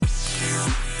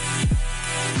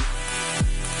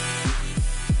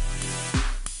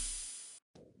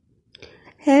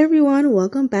everyone.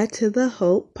 Welcome back to the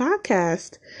Hope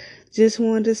Podcast. Just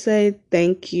wanted to say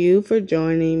thank you for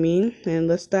joining me, and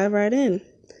let's dive right in.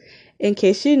 In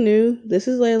case you're new, this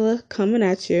is Layla coming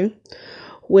at you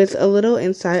with a little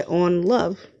insight on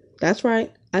love. That's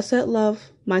right, I said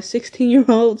love. My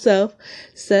 16-year-old self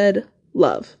said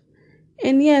love.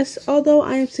 And yes, although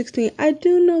I am 16, I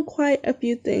do know quite a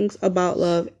few things about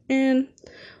love and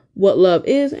what love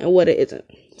is and what it isn't.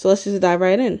 So let's just dive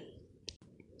right in.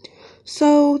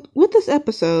 So, with this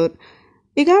episode,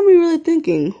 it got me really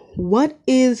thinking, what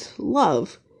is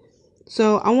love?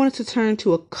 So, I wanted to turn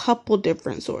to a couple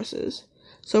different sources.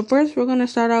 So, first, we're going to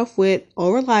start off with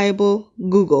a reliable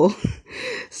Google.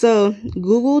 So,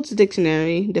 Google's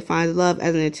dictionary defines love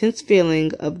as an intense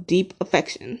feeling of deep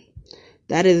affection.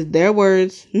 That is their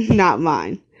words, not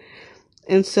mine.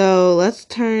 And so, let's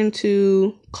turn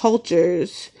to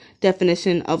culture's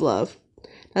definition of love.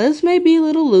 Now, this may be a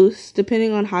little loose,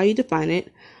 depending on how you define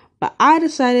it, but I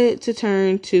decided to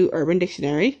turn to Urban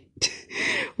Dictionary,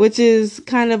 which is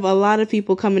kind of a lot of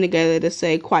people coming together to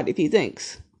say quite a few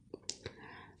things.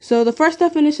 So, the first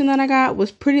definition that I got was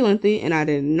pretty lengthy, and I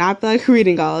did not feel like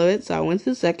reading all of it, so I went to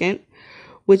the second,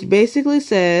 which basically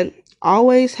said,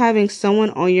 always having someone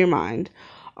on your mind,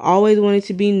 always wanting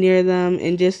to be near them,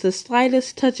 and just the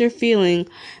slightest touch or feeling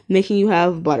making you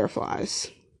have butterflies.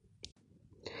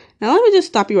 Now, let me just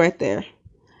stop you right there.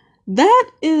 That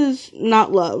is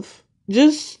not love.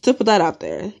 Just to put that out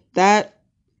there. That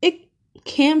it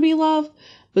can be love,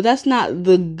 but that's not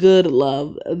the good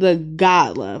love, the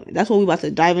God love. That's what we're about to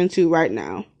dive into right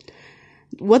now.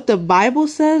 What the Bible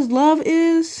says love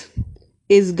is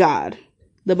God.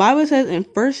 The Bible says in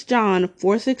 1 John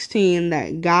 4:16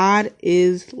 that God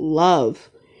is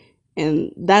love.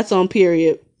 And that's on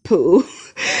period. Poo.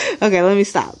 Okay, let me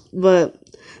stop. But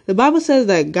the Bible says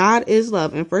that God is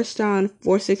love in 1 John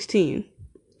 4:16.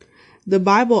 The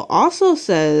Bible also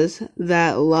says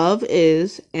that love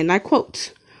is, and I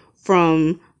quote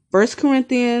from 1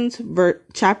 Corinthians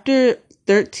chapter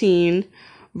 13,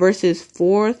 verses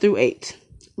 4 through 8.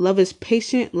 Love is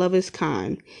patient, love is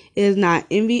kind. It is not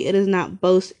envy, it is not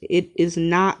boast, it is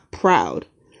not proud.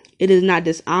 It does not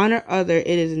dishonor other, it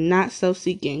is not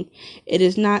self-seeking. It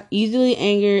is not easily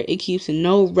angered, it keeps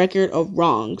no record of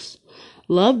wrongs.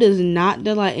 Love does not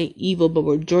delight in evil, but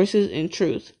rejoices in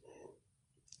truth.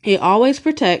 It always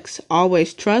protects,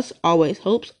 always trusts, always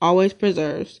hopes, always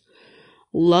preserves.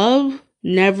 Love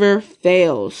never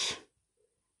fails.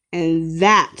 And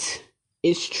that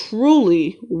is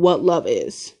truly what love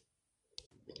is.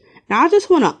 Now, I just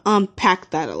want to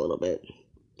unpack that a little bit.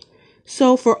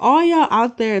 So, for all y'all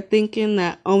out there thinking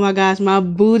that, oh my gosh, my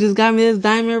boo just got me this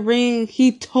diamond ring,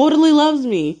 he totally loves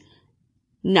me.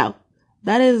 No.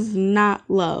 That is not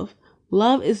love.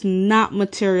 Love is not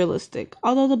materialistic.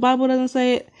 Although the Bible doesn't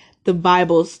say it, the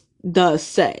Bible does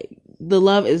say the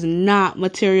love is not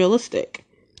materialistic.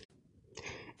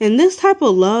 And this type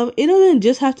of love, it doesn't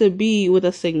just have to be with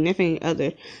a significant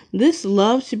other. This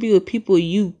love should be with people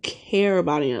you care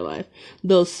about in your life.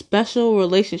 Those special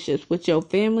relationships with your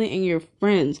family and your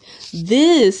friends.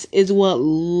 This is what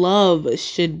love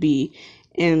should be.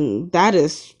 And that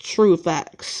is true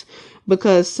facts.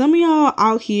 Because some of y'all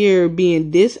out here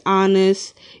being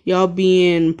dishonest, y'all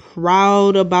being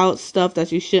proud about stuff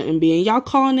that you shouldn't be, and y'all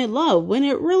calling it love when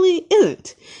it really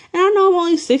isn't. And I know I'm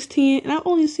only 16 and I've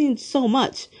only seen so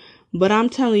much, but I'm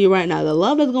telling you right now, the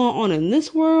love that's going on in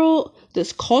this world,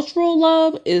 this cultural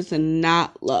love, is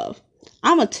not love.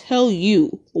 I'm going to tell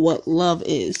you what love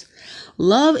is.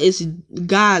 Love is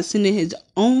God sending his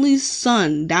only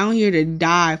son down here to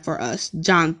die for us.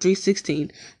 John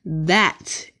 3:16.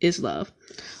 That is love.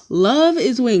 Love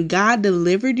is when God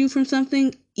delivered you from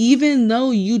something, even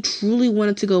though you truly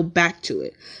wanted to go back to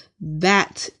it.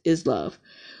 That is love.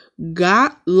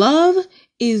 Love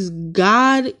is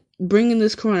God bringing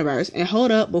this coronavirus. And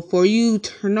hold up, before you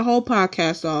turn the whole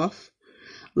podcast off,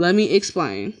 let me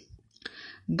explain.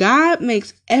 God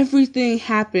makes everything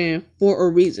happen for a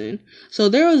reason. So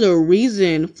there is a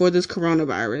reason for this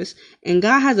coronavirus, and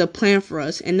God has a plan for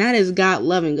us, and that is God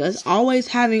loving us, always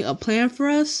having a plan for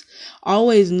us,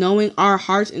 always knowing our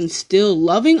hearts and still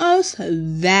loving us.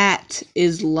 That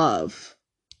is love.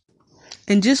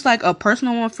 And just like a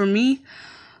personal one for me,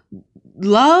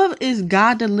 love is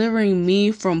God delivering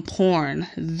me from porn.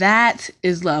 That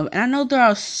is love. And I know there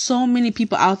are so many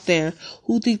people out there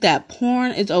who think that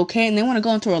porn is okay and they want to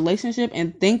go into a relationship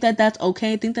and think that that's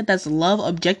okay, think that that's love,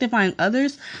 objectifying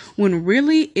others, when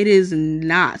really it is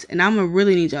not. And I'm going to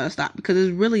really need y'all to stop because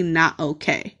it's really not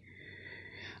okay.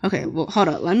 Okay, well, hold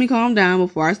up. Let me calm down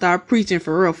before I start preaching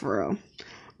for real.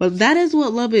 But that is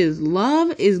what love is.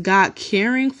 Love is God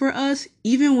caring for us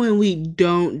even when we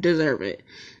don't deserve it.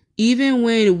 Even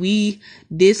when we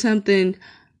did something,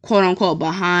 quote unquote,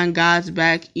 behind God's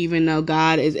back, even though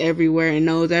God is everywhere and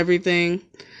knows everything.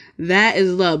 That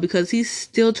is love, because he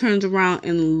still turns around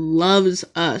and loves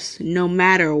us no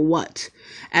matter what.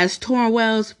 As Torrin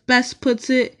Wells best puts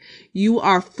it, you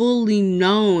are fully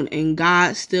known and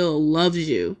God still loves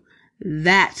you.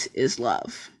 That is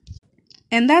love.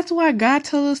 And that's why God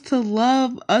tells us to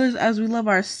love others as we love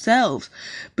ourselves.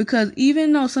 Because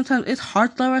even though sometimes it's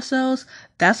hard to love ourselves,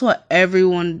 that's what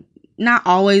everyone not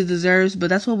always deserves, but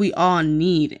that's what we all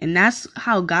need. And that's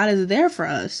how God is there for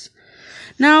us.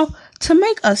 Now, to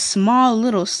make a small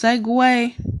little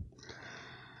segue,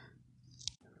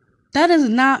 that does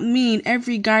not mean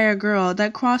every guy or girl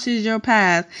that crosses your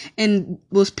path and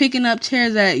was picking up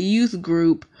chairs at youth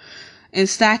group and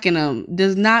stacking them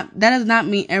does not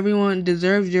mean everyone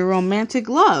deserves your romantic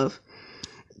love.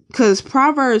 Because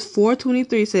Proverbs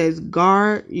 4:23 says,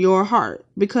 guard your heart.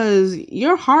 Because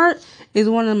your heart is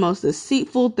one of the most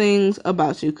deceitful things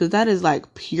about you. Because that is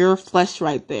like pure flesh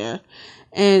right there.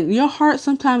 And your heart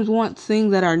sometimes wants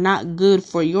things that are not good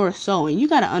for your soul. And you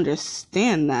got to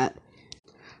understand that.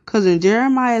 Because in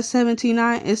Jeremiah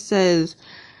 17:9, it says,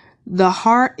 the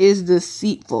heart is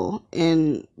deceitful.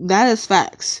 And that is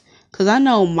facts. Because I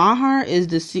know my heart is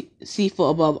deceitful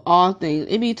above all things.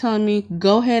 It be telling me,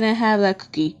 go ahead and have that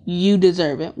cookie. You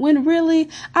deserve it. When really,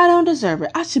 I don't deserve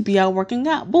it. I should be out working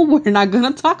out. But we're not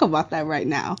going to talk about that right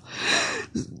now.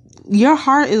 Your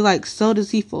heart is like so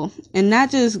deceitful. And that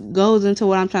just goes into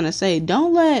what I'm trying to say.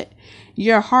 Don't let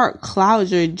your heart cloud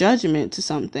your judgment to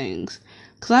some things.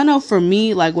 Because I know for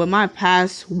me, like with my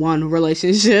past one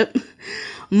relationship,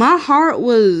 my heart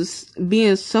was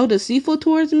being so deceitful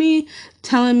towards me,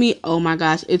 telling me, oh my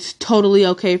gosh, it's totally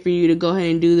okay for you to go ahead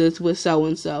and do this with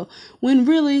so-and-so. When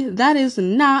really, that is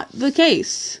not the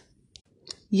case.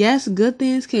 Yes, good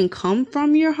things can come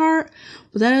from your heart,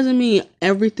 but that doesn't mean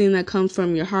everything that comes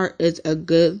from your heart is a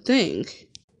good thing.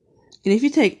 And if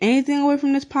you take anything away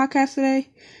from this podcast today,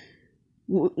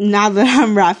 now that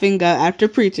I'm wrapping up after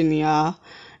preaching to y'all,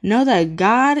 know that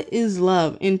God is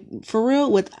love. And for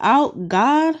real, without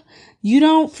God, you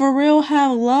don't for real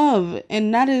have love.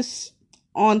 And that is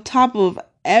on top of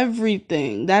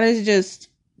everything. That is just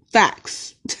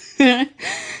facts.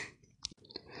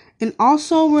 And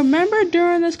also remember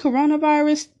during this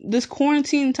coronavirus, this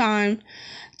quarantine time,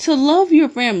 to love your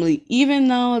family, even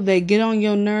though they get on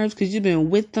your nerves because you've been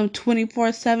with them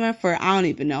 24/7 for I don't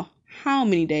even know how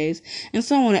many days. And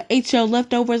someone ate your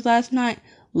leftovers last night.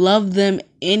 Love them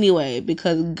anyway,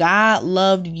 because God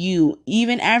loved you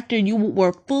even after you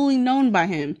were fully known by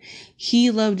him.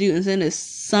 He loved you and sent his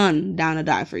son down to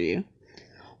die for you.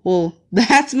 Well,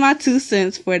 that's my 2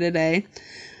 cents for today.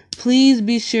 Please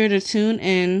be sure to tune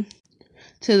in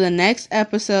to the next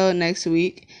episode next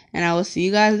week, and I will see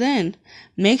you guys then.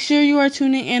 Make sure you are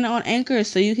tuning in on Anchor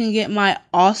so you can get my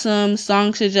awesome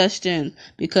song suggestion,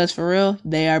 because for real,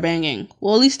 they are banging.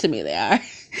 Well, at least to me they are.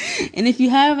 And if you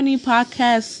have any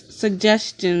podcast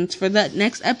suggestions for the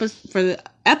next for the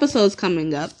episodes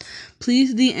coming up,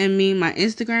 please DM me. My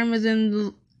Instagram is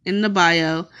in the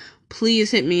bio.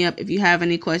 Please hit me up if you have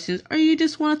any questions or you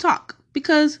just want to talk,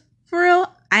 because for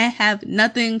real, I have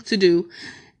nothing to do.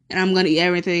 And I'm going to eat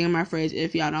everything in my fridge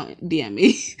if y'all don't DM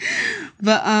me.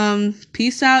 But,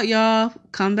 peace out, y'all.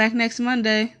 Come back next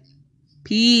Monday.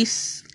 Peace.